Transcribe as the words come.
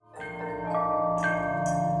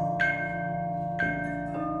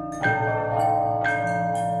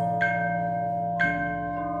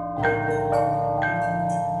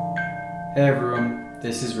Hey everyone,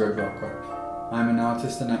 this is Red Rock Cop. I'm an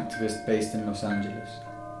artist and activist based in Los Angeles.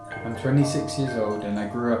 I'm 26 years old and I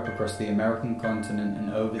grew up across the American continent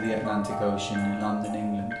and over the Atlantic Ocean in London,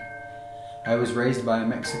 England. I was raised by a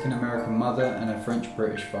Mexican-American mother and a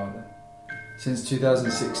French-British father. Since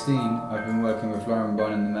 2016, I've been working with Lauren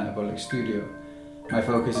Bon in the Metabolic Studio. My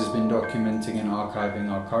focus has been documenting and archiving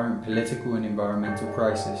our current political and environmental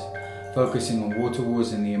crisis, focusing on water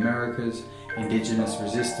wars in the Americas, indigenous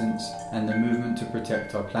resistance, and the movement to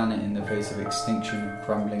protect our planet in the face of extinction and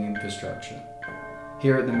crumbling infrastructure.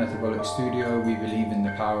 Here at the Metabolic Studio, we believe in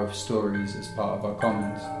the power of stories as part of our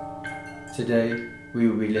commons. Today, we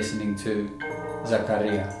will be listening to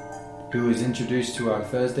Zakaria, who was introduced to our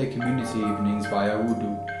Thursday community evenings by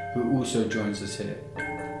Audu, who also joins us here.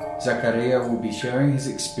 Zakaria will be sharing his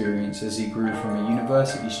experience as he grew from a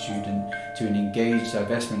university student to an engaged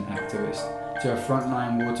divestment activist to a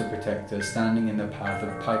frontline water protector standing in the path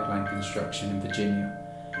of pipeline construction in Virginia.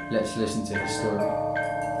 Let's listen to his story.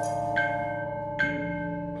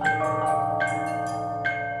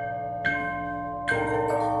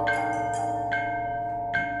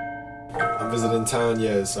 I'm visiting town,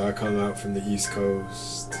 so I come out from the East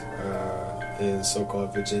Coast in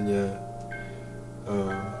so-called Virginia.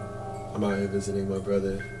 I'm out here visiting my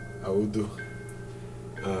brother, Audu,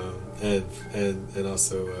 and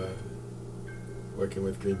also working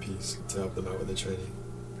with Greenpeace to help them out with the training.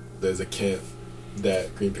 There's a camp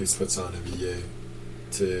that Greenpeace puts on every year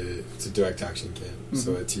to direct action camp. Mm-hmm.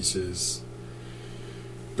 So it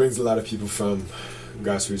brings a lot of people from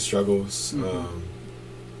grassroots struggles,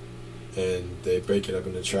 and they break it up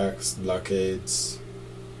into tracks, blockades,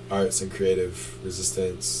 arts and creative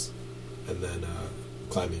resistance, and then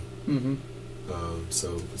climbing. Mm-hmm.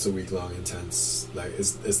 So it's a week-long intense, like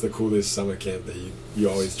it's the coolest summer camp that you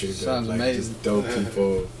always dreamed of. Sounds like amazing. Just dope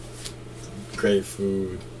people, great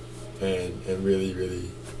food, and really, really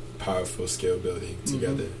powerful skill building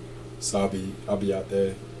together. So I'll be out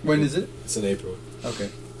there. When is it? It's in April. Okay.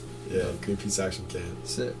 Yeah, Greenpeace Action Camp.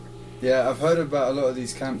 Sick. Yeah, I've heard about a lot of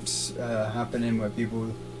these camps happening where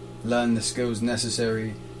people learn the skills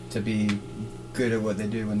necessary to be good at what they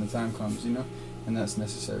do when the time comes, and that's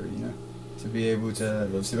necessary, to be able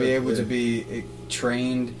to be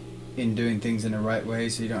trained in doing things in the right way,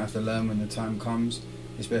 so you don't have to learn when the time comes,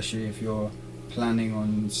 especially if you're planning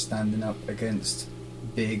on standing up against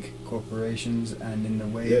big corporations and in the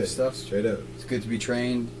way of stuff. Straight up. It's good to be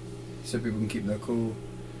trained so people can keep their cool,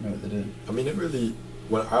 know what they're doing. I mean, it really.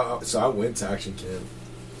 I went to Action Camp.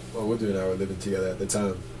 Well, Woodrow and I were living together at the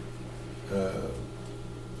time. You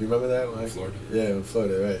remember that? In Florida. Yeah, in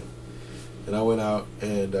Florida, right. And I went out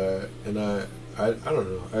and I don't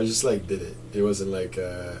know. I just did it. It wasn't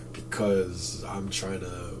because I'm trying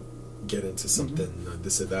to get into something or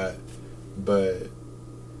this or that. But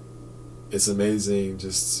it's amazing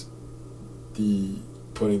just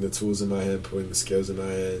putting the tools in my hand, putting the skills in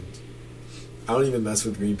my hand. I don't even mess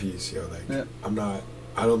with Greenpeace,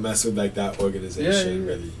 I don't mess with that organization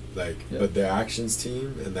really. But their actions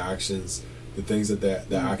team and the things that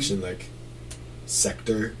the action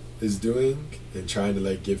sector is doing and trying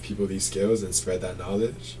to give people these skills and spread that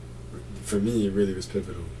knowledge, for me it really was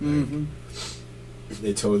pivotal.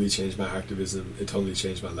 It totally changed my activism. It totally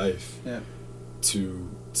changed my life. To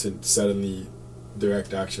suddenly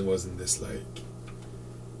direct action wasn't this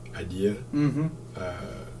idea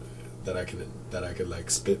that I could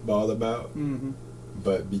spitball about,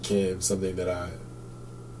 but became something that I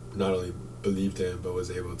not only believed in but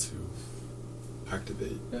was able to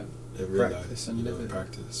activate and realize, practice and live it.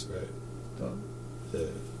 Practice, right? Dope. Yeah.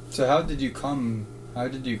 So how did you come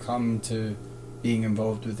to being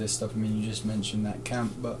involved with this stuff? I mean, you just mentioned that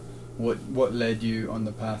camp, but what led you on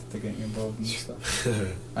the path to getting involved in this stuff?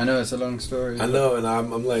 I know it's a long story. I know, and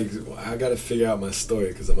I'm I gotta figure out my story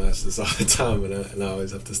because I'm asked this all the time, and I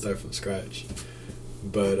always have to start from scratch.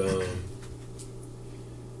 But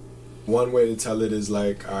one way to tell it is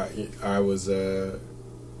I was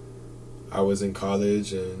in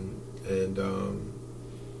college and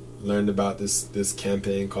learned about this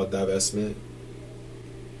campaign called divestment,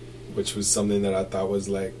 which was something that I thought was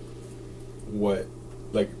what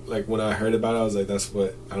when I heard about it, I was that's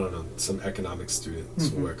what, I don't know, some economics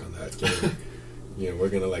students will work on that. We're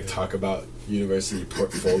gonna talk about university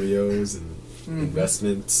portfolios and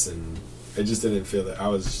investments, and I just didn't feel that. I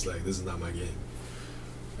was just this is not my game.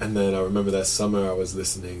 And then I remember that summer I was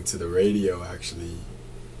listening to the radio actually,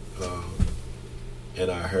 and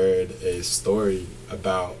I heard a story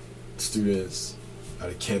about students at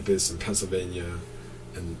a campus in Pennsylvania,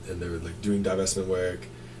 and they were doing divestment work,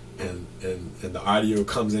 and the audio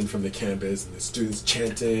comes in from the campus and the students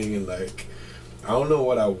chanting and I don't know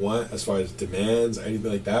what I want as far as demands or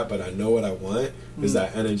anything like that, but I know what I want is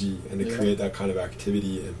that energy and to create that kind of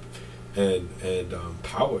activity and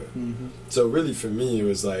power. Mm-hmm. So really for me, it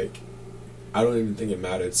was like, I don't even think it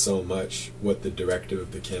mattered so much what the directive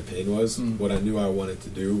of the campaign was. What I knew I wanted to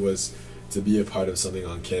do was to be a part of something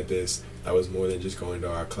on campus that was more than just going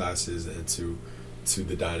to our classes and to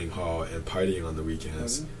the dining hall and partying on the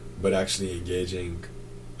weekends, but actually engaging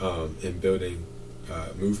in building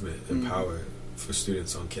movement and power for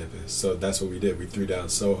students on campus. So that's what we did. We threw down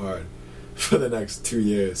so hard for the next 2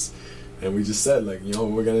 years, and we just said, like, you know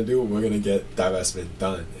what we're gonna do? We're gonna get divestment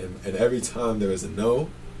done. And every time there was a no,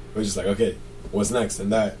 we're just like, okay, what's next?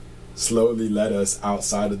 And that slowly led us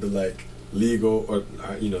outside of the like legal or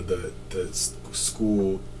the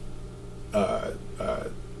school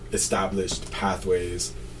established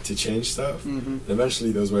pathways to change stuff. And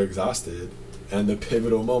eventually those were exhausted, and the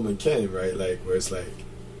pivotal moment came, right? Like, where it's like,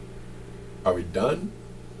 are we done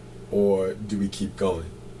or do we keep going?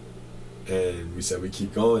 And we said we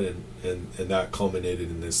keep going, and that culminated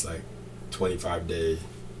in this like 25-day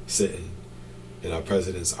sitting in our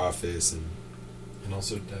president's office, and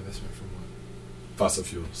also divestment from what? Fossil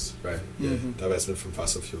fuels, right? Yeah, divestment from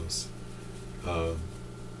fossil fuels. So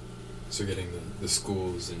getting the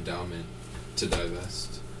school's endowment to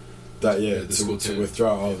divest. To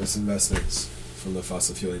withdraw all of its investments from the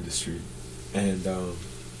fossil fuel industry, and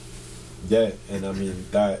and I mean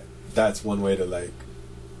that's one way to like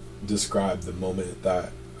describe the moment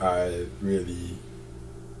that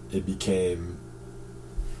it became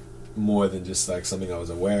more than just like something I was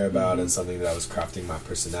aware about and something that I was crafting my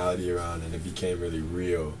personality around, and it became really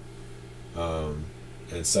real.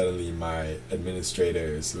 And suddenly my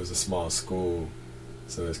administrators, it was a small school,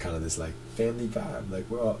 so it was kind of this like family vibe, like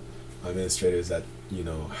we're all administrators that, you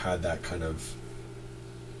know, had that kind of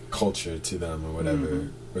culture to them or whatever,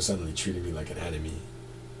 were suddenly treating me like an enemy,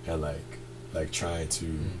 and like trying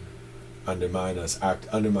to undermine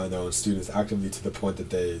their own students actively, to the point that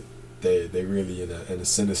they really in a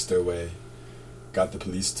sinister way got the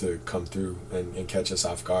police to come through and catch us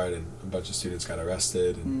off guard, and a bunch of students got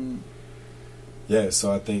arrested. And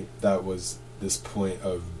so I think that was this point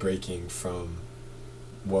of breaking from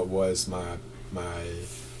what was my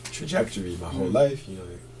trajectory my whole life, you know,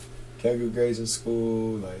 get good grades in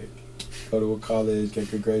school, like go to a college,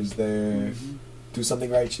 get good grades there, do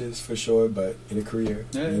something righteous for sure, but in a career,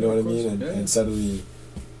 you know what I mean? And suddenly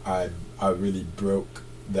I really broke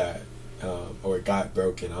that, or it got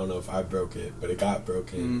broken. I don't know if I broke it, but it got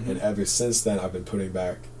broken. And ever since then, I've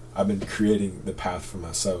been creating the path for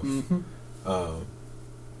myself.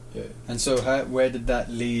 And so where did that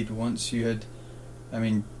lead once you had, I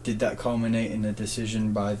mean, did that culminate in a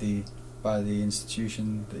decision by the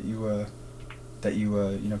institution that you were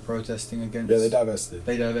you know, protesting against? Yeah, they divested.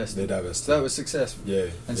 So that was successful. Yeah.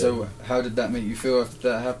 And so how did that make you feel after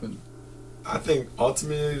that happened? I think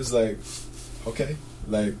ultimately it was like, okay,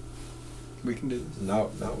 like, we can do this. Now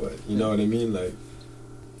what? You know what I mean? Like,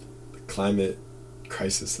 the climate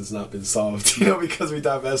crisis has not been solved, you know, because we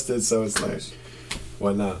divested, so it's like,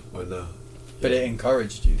 what now? But it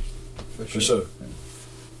encouraged you, for sure.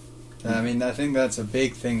 Yeah. I mean, I think that's a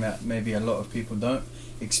big thing that maybe a lot of people don't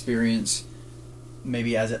experience,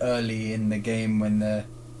 maybe as early in the game when they're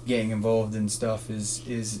getting involved in stuff,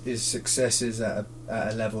 is successes at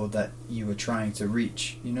a level that you were trying to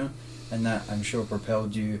reach, you know, and that, I'm sure,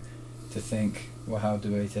 propelled you to think, well, how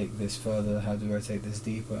do I take this further? How do I take this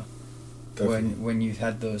deeper? Definitely. When you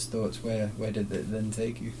had those thoughts, where did it then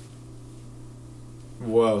take you?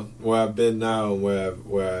 Well, where I've been now, where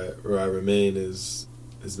I remain has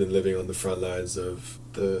been living on the front lines of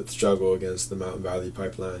the struggle against the Mountain Valley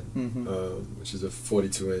Pipeline, which is a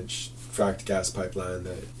 42-inch fracked gas pipeline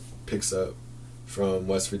that picks up from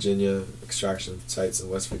West Virginia, extraction sites in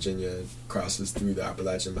West Virginia, and crosses through the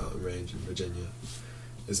Appalachian Mountain Range in Virginia.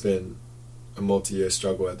 It's been a multi-year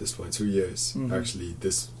struggle at this point, 2 years. Actually,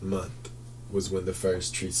 this month was when the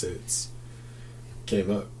first tree sits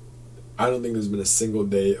came up. I don't think there's been a single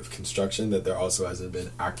day of construction that there also hasn't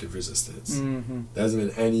been active resistance. There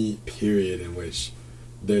hasn't been any period in which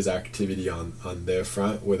there's activity on their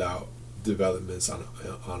front without developments on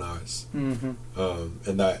ours. And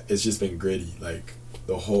that it's just been gritty. Like,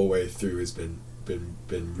 the whole way through has been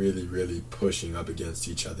really, really pushing up against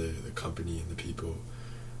each other, the company and the people.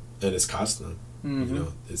 And it's cost them. You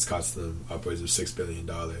know, it's cost them upwards of $6 billion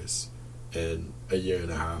and a year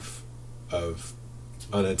and a half of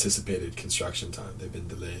unanticipated construction time. They've been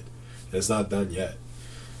delayed, and it's not done yet.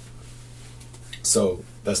 So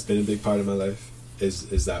that's been a big part of my life,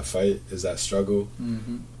 is that fight, is that struggle,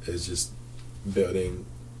 is just building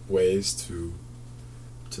ways to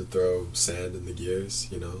to throw sand in the gears,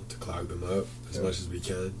 you know, to clog them up as much as we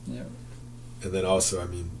can. Yeah. And then also, I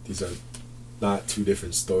mean, these are not two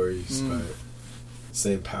different stories, but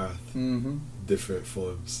same path, different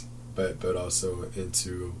forms, but also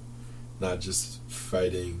into not just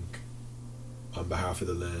fighting on behalf of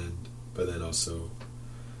the land, but then also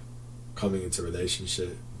coming into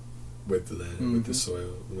relationship with the land, with the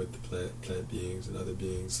soil, with the plant beings and other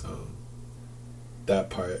beings.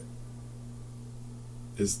 That part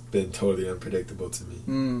has been totally unpredictable to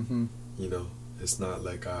me. You know, it's not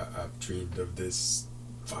like I've dreamed of this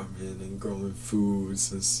farming and growing food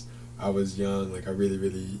since I was young. Like, I really,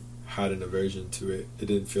 really had an aversion to it. It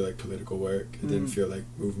didn't feel like political work. It didn't feel like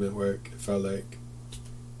movement work. It felt like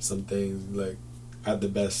something like, at the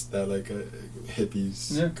best, that like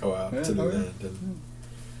hippies go out to the land.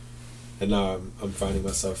 And now I'm finding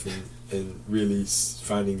myself in really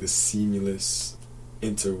finding the seamless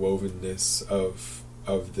interwovenness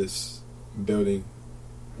of this building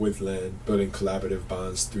with land, building collaborative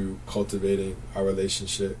bonds through cultivating our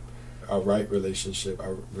relationship, our right relationship,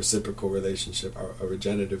 our reciprocal relationship, our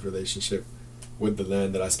regenerative relationship with the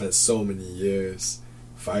land that I spent so many years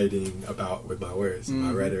fighting about with my words and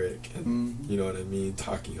my rhetoric, and you know what I mean,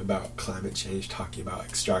 talking about climate change, talking about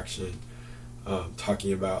extraction,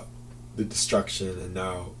 talking about the destruction, and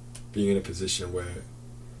now being in a position where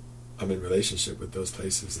I'm in relationship with those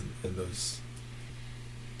places and those,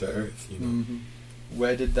 the earth, you know.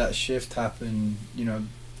 Where did that shift happen, you know,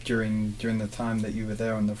 during the time that you were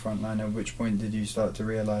there on the front line? At which point did you start to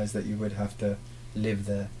realize that you would have to live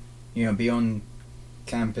there, you know, beyond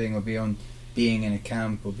camping or beyond being in a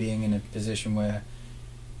camp or being in a position where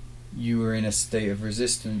you were in a state of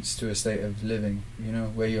resistance to a state of living, you know,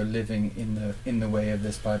 where you're living in the way of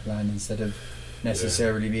this pipeline instead of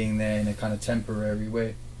necessarily being there in a kind of temporary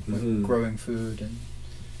way with growing food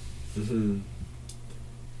and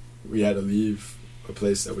we had to leave a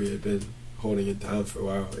place that we had been holding it down for a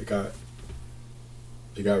while. It got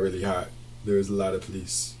really hot. There was a lot of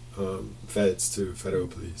police, feds too, federal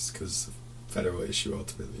police, because federal issue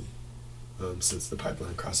ultimately, since the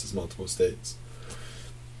pipeline crosses multiple states.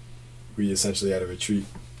 We essentially had to retreat.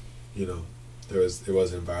 You know, it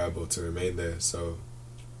wasn't viable to remain there, so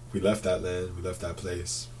we left that land, we left that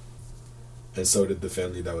place, and so did the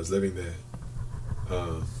family that was living there,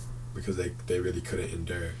 because they really couldn't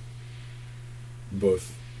endure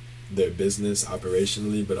both their business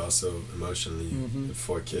operationally, but also emotionally. The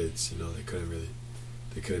 4 kids, you know, they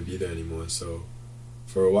couldn't be there anymore. So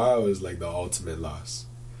for a while, it was like the ultimate loss.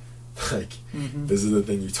 Like, this is the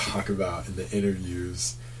thing you talk about in the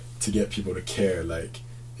interviews to get people to care. Like,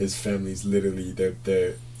 his family's literally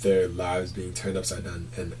their lives being turned upside down,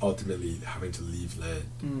 and ultimately having to leave land,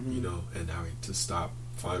 you know, and having to stop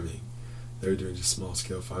farming. They were doing just small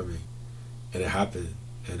scale farming, and it happened.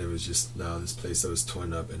 And it was just now this place that was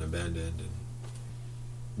torn up and abandoned, and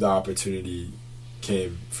the opportunity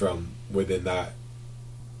came from within that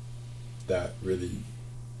really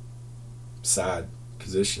sad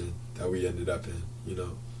position that we ended up in, you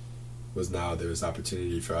know, was now there was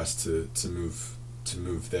opportunity for us to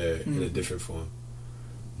move there in a different form.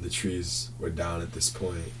 The trees were down at this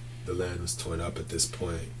point, the land was torn up at this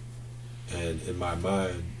point, and in my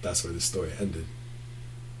mind, that's where the story ended.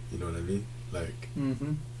 You know what I mean? Like,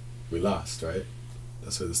 we lost, right?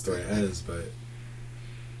 That's where the story ends. But,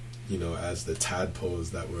 you know, as the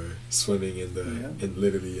tadpoles that were swimming in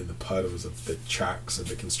literally in the puddles of the tracks of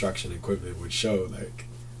the construction equipment would show, like,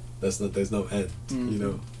 there's no end. You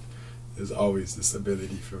know, there's always this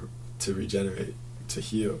ability to regenerate, to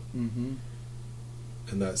heal, and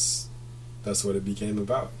that's what it became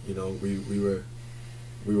about. You know, we were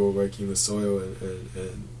working with soil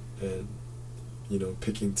and you know,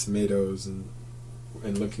 picking tomatoes and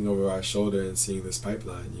looking over our shoulder and seeing this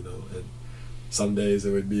pipeline, you know. And some days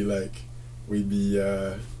it would be like we'd be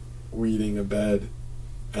weeding a bed,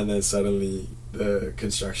 and then suddenly the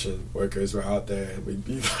construction workers were out there, and we'd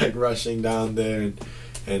be like rushing down there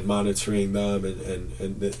and monitoring them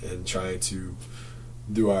and trying to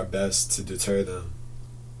do our best to deter them.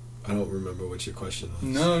 I don't remember what your question was.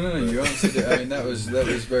 No, you answered it. I mean, that was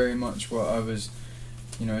very much what I was,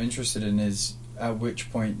 you know, interested in, is at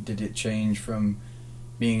which point did it change from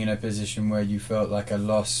being in a position where you felt like a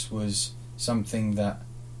loss was something that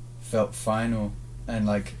felt final, and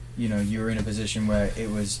like, you know, you were in a position where it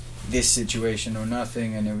was this situation or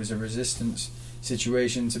nothing, and it was a resistance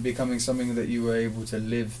situation, to becoming something that you were able to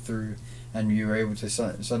live through, and you were able to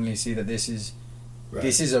suddenly see that this is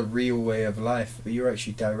a real way of life, but you're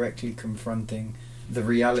actually directly confronting the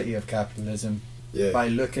reality of capitalism by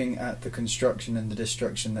looking at the construction and the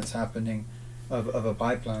destruction that's happening of a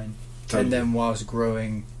pipeline. Totally. And then whilst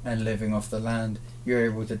growing and living off the land, you're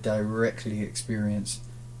able to directly experience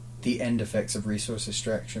the end effects of resource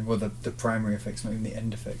extraction, or the primary effects, not even the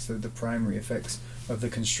end effects, the primary effects of the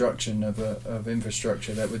construction of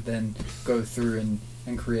infrastructure that would then go through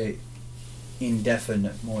and create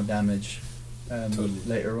indefinite more damage Totally.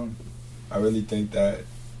 later on. I really think that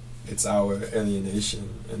it's our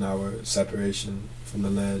alienation and our separation from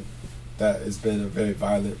the land that has been a very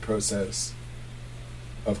violent process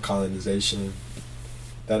of colonization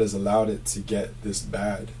that has allowed it to get this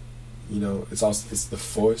bad. You know, it's the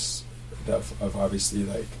force of obviously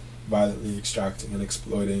like violently extracting and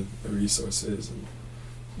exploiting the resources and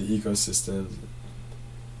the ecosystems.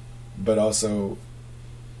 But also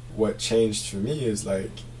what changed for me is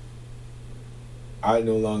like I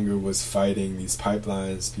no longer was fighting these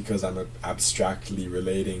pipelines because I'm abstractly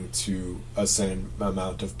relating to a certain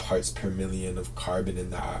amount of parts per million of carbon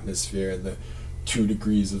in the atmosphere and the 2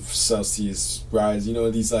 degrees of Celsius rise. You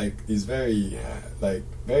know, these very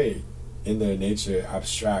very in their nature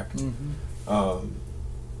abstract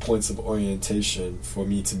points of orientation for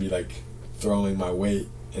me to be like throwing my weight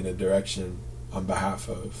in a direction on behalf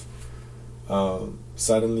of.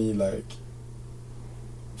 Suddenly, like,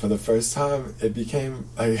 for the first time, it became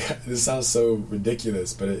like, this sounds so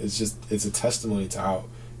ridiculous, but it's a testimony to how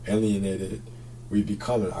alienated we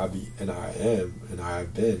become, and I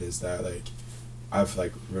have been, is that like I've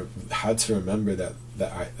like had to remember that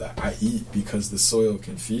I eat because the soil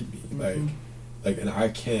can feed me, like and I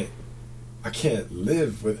can't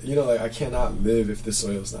live with, you know, like I cannot live if the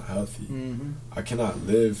soil's not healthy. I cannot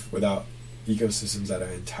live without ecosystems that are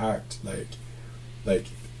intact.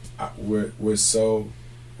 We're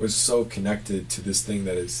so connected to this thing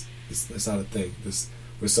that it's not a thing.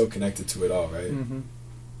 We're so connected to it all, right?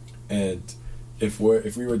 And if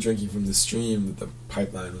we were drinking from the stream that the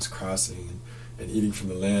pipeline was crossing and eating from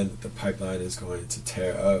the land that the pipeline is going to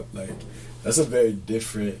tear up, like that's a very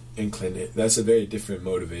different that's a very different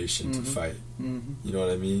motivation to fight. You know what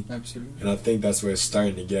I mean? Absolutely. And I think that's where it's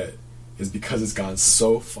starting to get, is because it's gone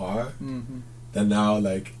so far that now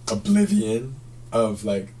like oblivion of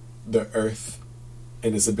like the earth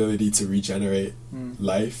and its ability to regenerate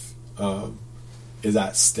life is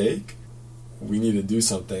at stake. We need to do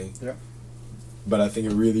something. Yeah. But I think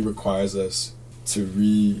it really requires us to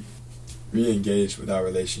re-engage with our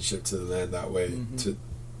relationship to the land that way,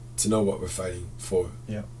 to know what we're fighting for.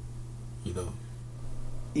 Yeah. You know?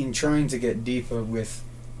 In trying to get deeper with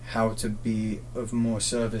how to be of more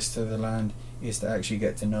service to the land is to actually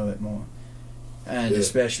get to know it more. And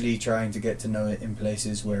especially trying to get to know it in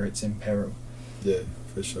places where it's in peril. Yeah,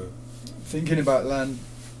 for sure. Thinking about land,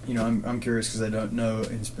 you know, I'm curious because I don't know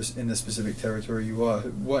in the specific territory you are.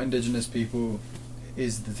 What indigenous people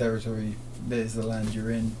is the territory, is the land you're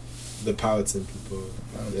in? The Powhatan people.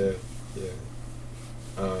 Powhatan.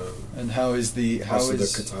 Yeah. And how is the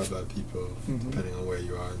Catawba people, depending on where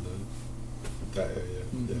you are in that area.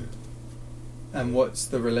 Yeah. And what's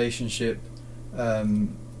the relationship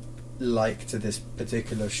like to this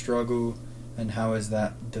particular struggle, and how has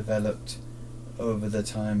that developed over the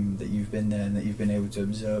time that you've been there and that you've been able to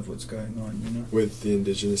observe what's going on, you know? With the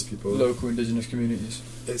indigenous people? Local indigenous communities.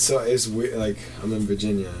 It's weird, like, I'm in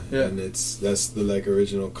Virginia, yeah. and that's the, like,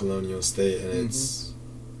 original colonial state, and it's,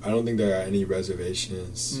 I don't think there are any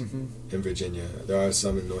reservations in Virginia. There are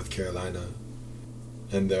some in North Carolina,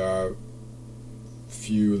 and there are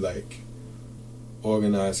few, like,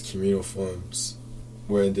 organized communal forms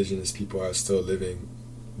where indigenous people are still living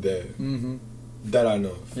there. That I know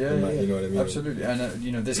of. Yeah, you know what I mean? Absolutely. And,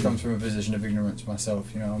 you know, this comes from a position of ignorance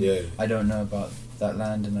myself, you know. I don't know about that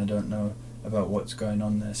land, and I don't know about what's going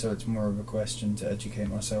on there, so it's more of a question to educate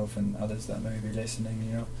myself and others that may be listening,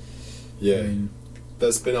 you know. Yeah. I mean,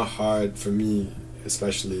 that's been a hard, for me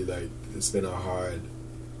especially, like, it's been a hard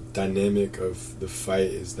dynamic of the fight,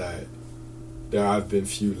 is that there have been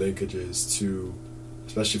few linkages to,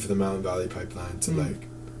 especially for the Mountain Valley Pipeline, to like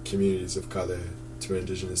communities of color, to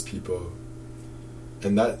indigenous people.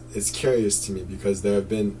 And that is curious to me, because there have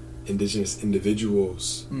been indigenous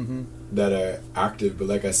individuals that are active, but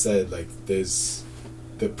like I said, like, there's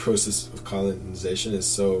the process of colonization is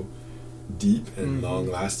so deep and long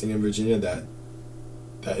lasting in Virginia that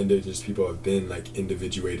indigenous people have been like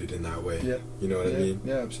individuated in that way. Yeah. You know what I mean?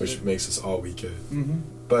 Yeah, absolutely. Which makes us all weaker.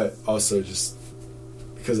 But also just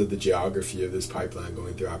because of the geography of this pipeline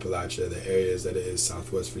going through Appalachia, the areas that it is,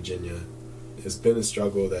 Southwest Virginia, it's been a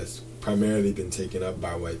struggle that's primarily been taken up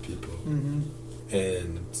by white people.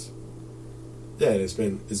 And yeah, it's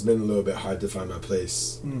been a little bit hard to find my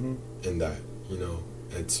place in that, you know,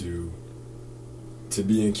 and to to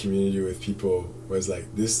be in community with people where it's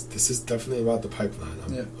like this is definitely about the pipeline.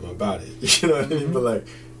 I'm about it. You know what I mean? But like,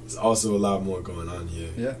 there's also a lot more going on here.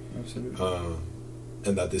 Yeah, absolutely.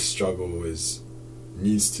 And that this struggle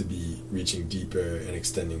needs to be reaching deeper and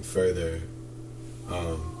extending further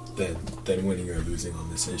than winning or losing on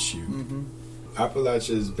this issue.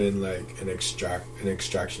 Appalachia has been like an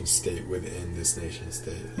extraction state within this nation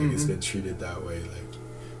state. Like it's been treated that way. Like,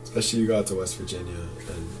 especially you go out to West Virginia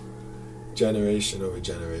and generation over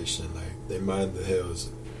generation, like they mined the hills.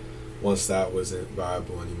 Once that wasn't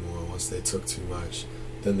viable anymore, once they took too much,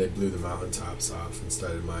 then they blew the mountaintops off and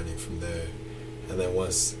started mining from there. And then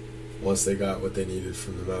once they got what they needed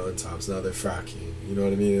from the mountaintops, now they're fracking. You know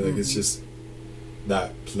what I mean? Like it's just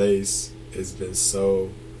that place has been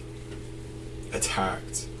so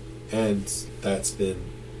attacked, and that's been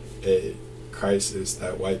a crisis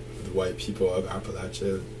that the white people of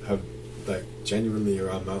Appalachia have, like, genuinely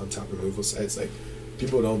around mountaintop removal sites. Like,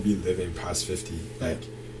 people don't be living past 50. Like,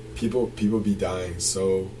 people be dying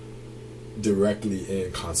so directly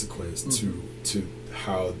in consequence to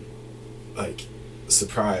how, like,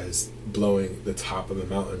 surprise blowing the top of a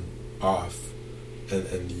mountain off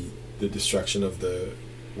and the destruction of the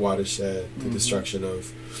watershed, the destruction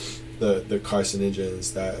of the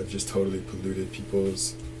carcinogens that have just totally polluted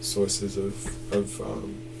people's sources of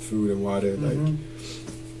food and water. Like,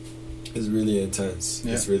 is really intense.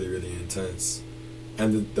 It's really, really intense.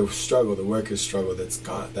 And the struggle, the workers' struggle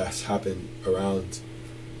that's happened around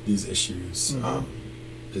these issues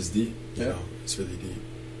is deep. You know, it's really deep.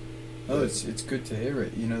 Oh, it's good to hear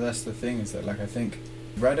it. You know, that's the thing, is that, like, I think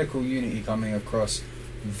radical unity coming across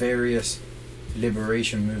various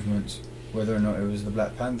liberation movements, whether or not it was the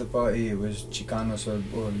Black Panther Party, it was Chicanos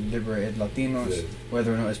or liberated Latinos,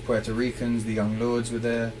 whether or not it's Puerto Ricans, the Young Lords were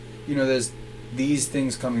there. You know, there's these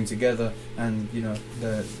things coming together, and, you know,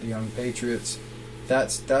 the Young Patriots.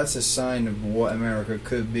 That's a sign of what America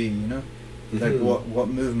could be. You know, like what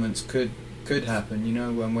movements could happen. You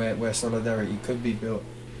know, when where solidarity could be built.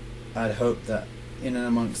 I'd hope that in and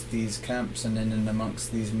amongst these camps and in and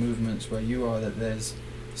amongst these movements where you are, that there's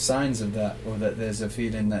signs of that, or that there's a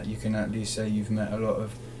feeling that you can at least say you've met a lot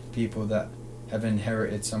of people that have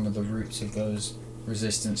inherited some of the roots of those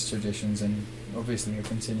resistance traditions, and obviously are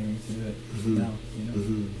continuing to do it now, you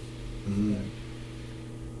know.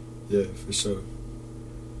 Yeah, for sure.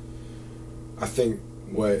 I think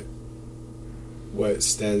what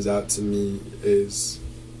stands out to me is,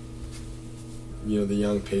 you know, the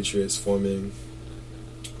Young Patriots forming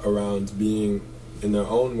around being, in their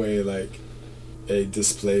own way, like a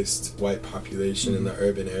displaced white population in the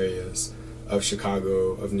urban areas of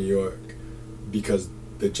Chicago, of New York, because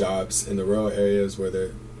the jobs in the rural areas where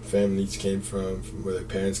their families came from where their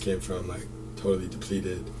parents came from, like, totally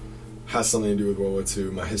depleted, has something to do with World War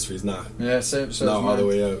II. My history's not. Yeah, so not all the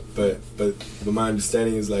way up, but my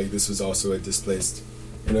understanding is, like, this was also a displaced,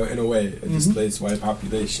 in a way, a displaced white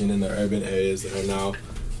population in the urban areas that are now,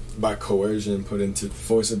 by coercion,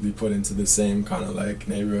 forcibly put into the same kind of, like,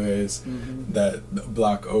 neighborhoods that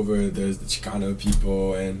block over. There's the Chicano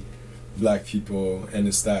people and Black people, and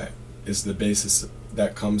it's the basis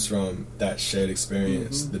that comes from that shared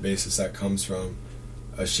experience, the basis that comes from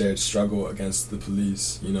a shared struggle against the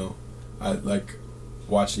police. You know, I like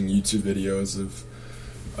watching YouTube videos of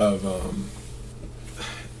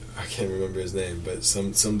I can't remember his name, but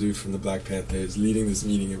some dude from the Black Panthers leading this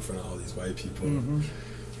meeting in front of all these white people,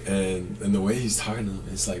 and the way he's talking to them,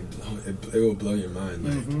 it's like it will blow your mind.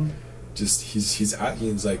 Like, just he's acting.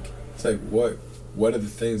 It's like what are the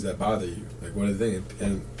things that bother you? Like, what are the things?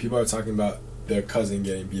 And people are talking about their cousin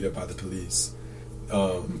getting beat up by the police,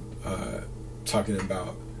 talking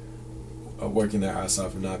about working their ass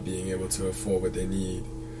off and not being able to afford what they need,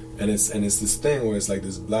 and it's this thing where it's like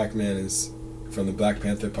this black man is from the Black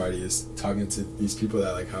Panther Party is talking to these people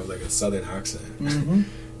that, like, have, like, a southern accent,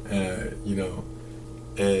 you know,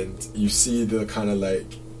 and you see the kind of,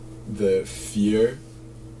 like, the fear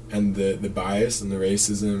and the bias and the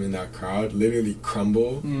racism in that crowd literally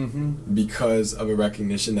crumble because of a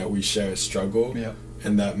recognition that we share a struggle,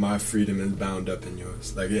 and that my freedom is bound up in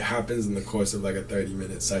yours. Like, it happens in the course of, like, a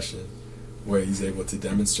 30-minute session where he's able to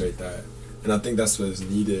demonstrate that, and I think that's what is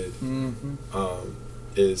needed.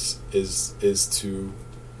 Is to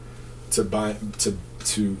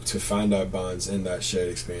find our bonds in that shared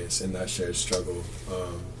experience, in that shared struggle,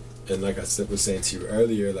 and like I was saying to you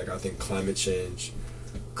earlier, like, I think climate change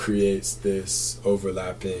creates this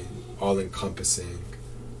overlapping, all-encompassing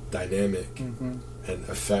dynamic and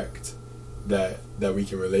effect that we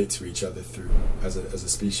can relate to each other through as a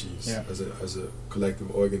species, as a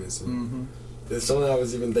collective organism. There's something I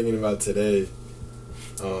was even thinking about today.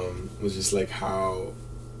 was just like how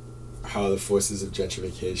the forces of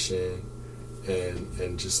gentrification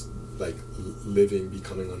and just like living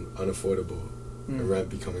becoming unaffordable and rent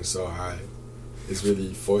becoming so high is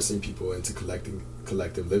really forcing people into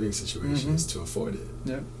collective living situations to afford it.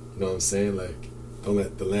 Yeah. You know what I'm saying? Like, don't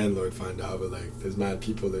let the landlord find out, but like there's mad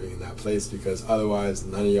people living in that place because otherwise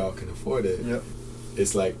none of y'all can afford it. Yep.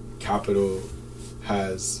 It's like capital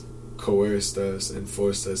has coerced us and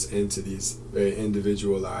forced us into these very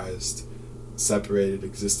individualized, separated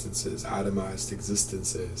existences, atomized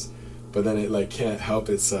existences, but then it like can't help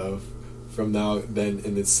itself from now then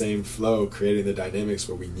in the same flow creating the dynamics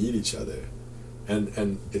where we need each other, and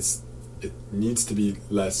it needs to be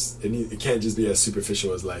less. It can't just be as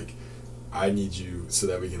superficial as like, I need you so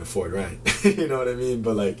that we can afford rent. You know what I mean?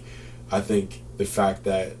 But like, I think the fact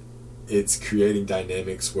that it's creating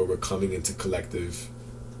dynamics where we're coming into collective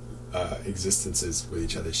existences with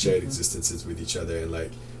each other, shared existences with each other, and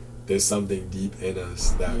like there's something deep in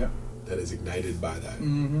us that is ignited by that.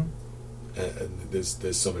 And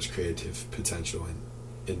there's so much creative potential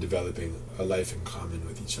in developing a life in common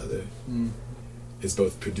with each other. It's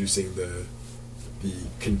both producing the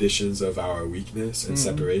conditions of our weakness and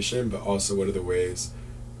separation, but also what are the ways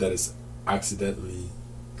that it's accidentally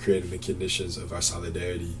creating the conditions of our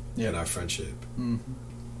solidarity and our friendship.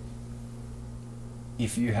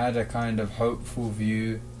 If you had a kind of hopeful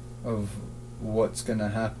view of what's going to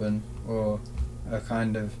happen, or a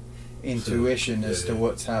kind of intuition as to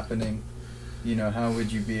what's happening, you know, how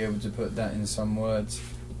would you be able to put that in some words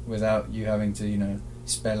without you having to, you know,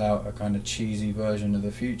 spell out a kind of cheesy version of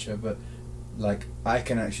the future? But like, I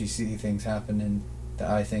can actually see things happening that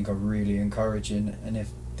I think are really encouraging, and if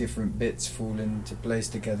different bits fall into place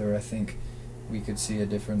together, I think we could see a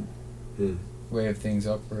different way of things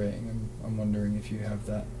operating. And I'm wondering if you have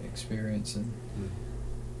that experience. And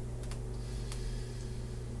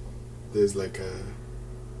there's like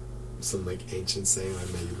some like ancient saying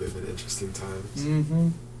like, may you live in interesting times.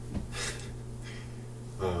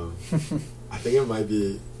 I think it might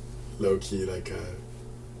be low key like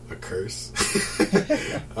a curse.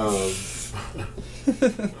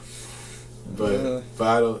 But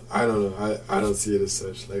I don't know. I don't see it as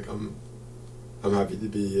such. Like, I'm happy to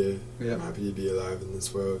be here. I'm happy to be alive in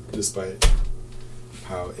this world, despite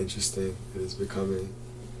how interesting it is becoming.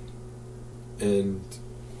 And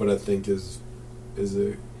what I think is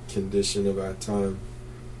a condition of our time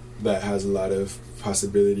that has a lot of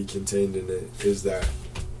possibility contained in it is that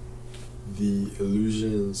the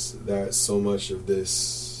illusions that so much of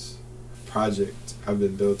this project have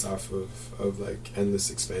been built off of like endless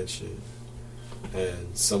expansion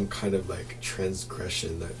and some kind of like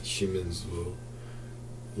transgression that humans will,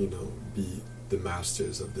 you know, be the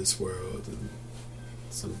masters of this world and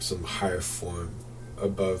some higher form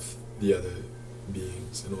above the other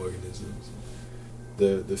beings and organisms.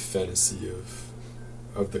 The fantasy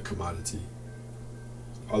of the commodity.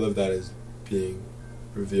 All of that is being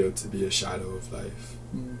revealed to be a shadow of life.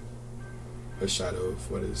 A shadow of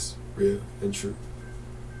what is real and true.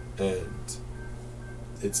 And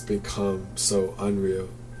it's become so unreal,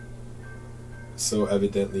 so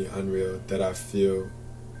evidently unreal, that I feel,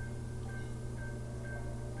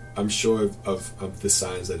 I'm sure of the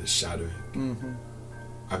signs that it's shattering.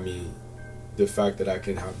 I mean, the fact that I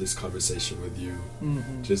can have this conversation with you,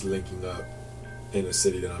 just linking up in a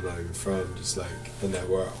city that I'm not even from, just like, and that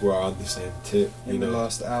we're on the same tip. In the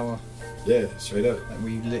last hour. Yeah, straight up. Like,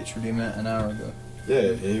 we literally met an hour ago.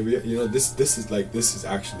 Yeah, and we, you know, this is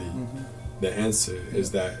actually the answer,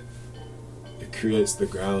 is that it creates the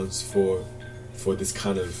grounds for this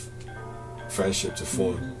kind of friendship to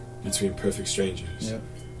form between perfect strangers.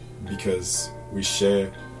 Because we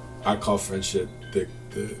share, I call friendship the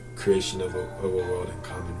creation of a world in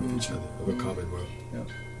common with each other, of a common world.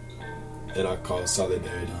 And I call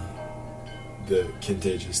solidarity the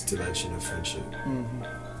contagious dimension of friendship.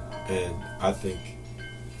 And I think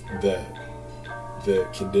that the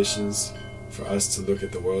conditions for us to look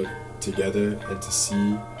at the world together and to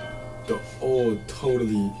see the old,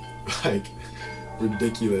 totally like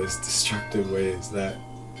ridiculous, destructive ways that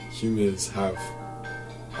humans have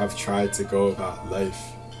tried to go about life,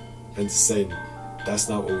 and to say that's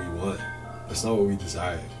not what we want, that's not what we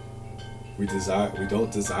desire. We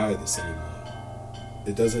don't desire this anymore.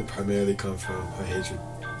 It doesn't primarily come from a hatred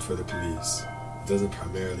for the police.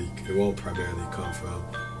 It won't primarily come from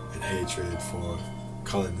an hatred for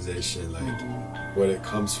colonization. Like, what it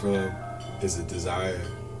comes from is a desire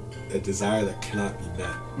that cannot be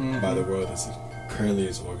met by the world as it currently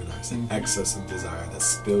is organized, an excess of desire that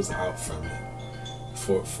spills out from it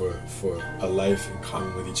for a life in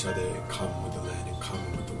common with each other, in common with the land, in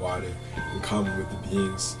common with the water, in common with the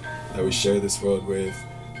beings that we share this world with,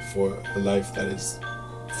 for a life that is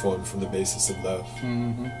formed from the basis of love.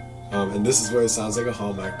 Mm-hmm. And this is where it sounds like a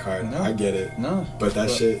Hallmark card. No. I get it. No. But that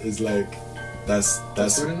shit is like, that's what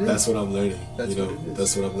it is. that's what I'm learning. That's you know, what it is.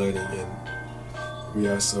 that's what I'm learning, and we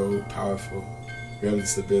are so powerful. We have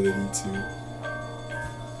this ability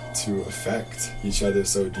to affect each other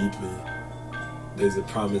so deeply. There's a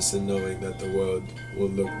promise in knowing that the world will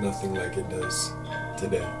look nothing like it does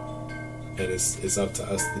today, and it's up to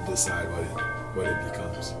us to decide what it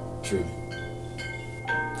becomes truly.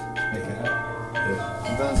 Make it happen. Yeah.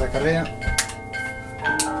 Well done, Zakaria.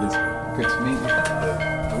 Peace, man. Good to meet you.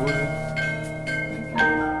 Yeah. I will do. Thank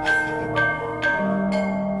you.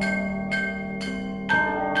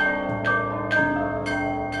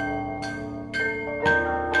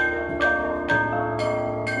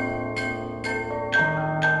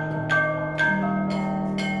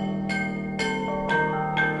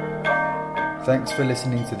 Thanks for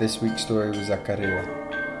listening to this week's story with Zakaria.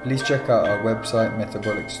 Please check out our website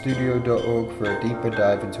metabolicstudio.org for a deeper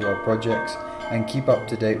dive into our projects and keep up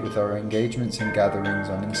to date with our engagements and gatherings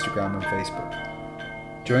on Instagram and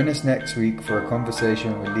Facebook. Join us next week for a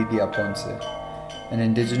conversation with Lydia Ponce, an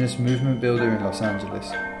indigenous movement builder in Los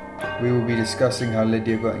Angeles. We will be discussing how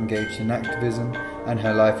Lydia got engaged in activism and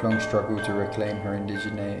her lifelong struggle to reclaim her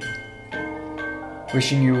indigeneity.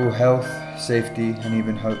 Wishing you all health, safety, and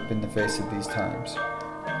even hope in the face of these times.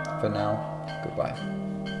 For now, goodbye.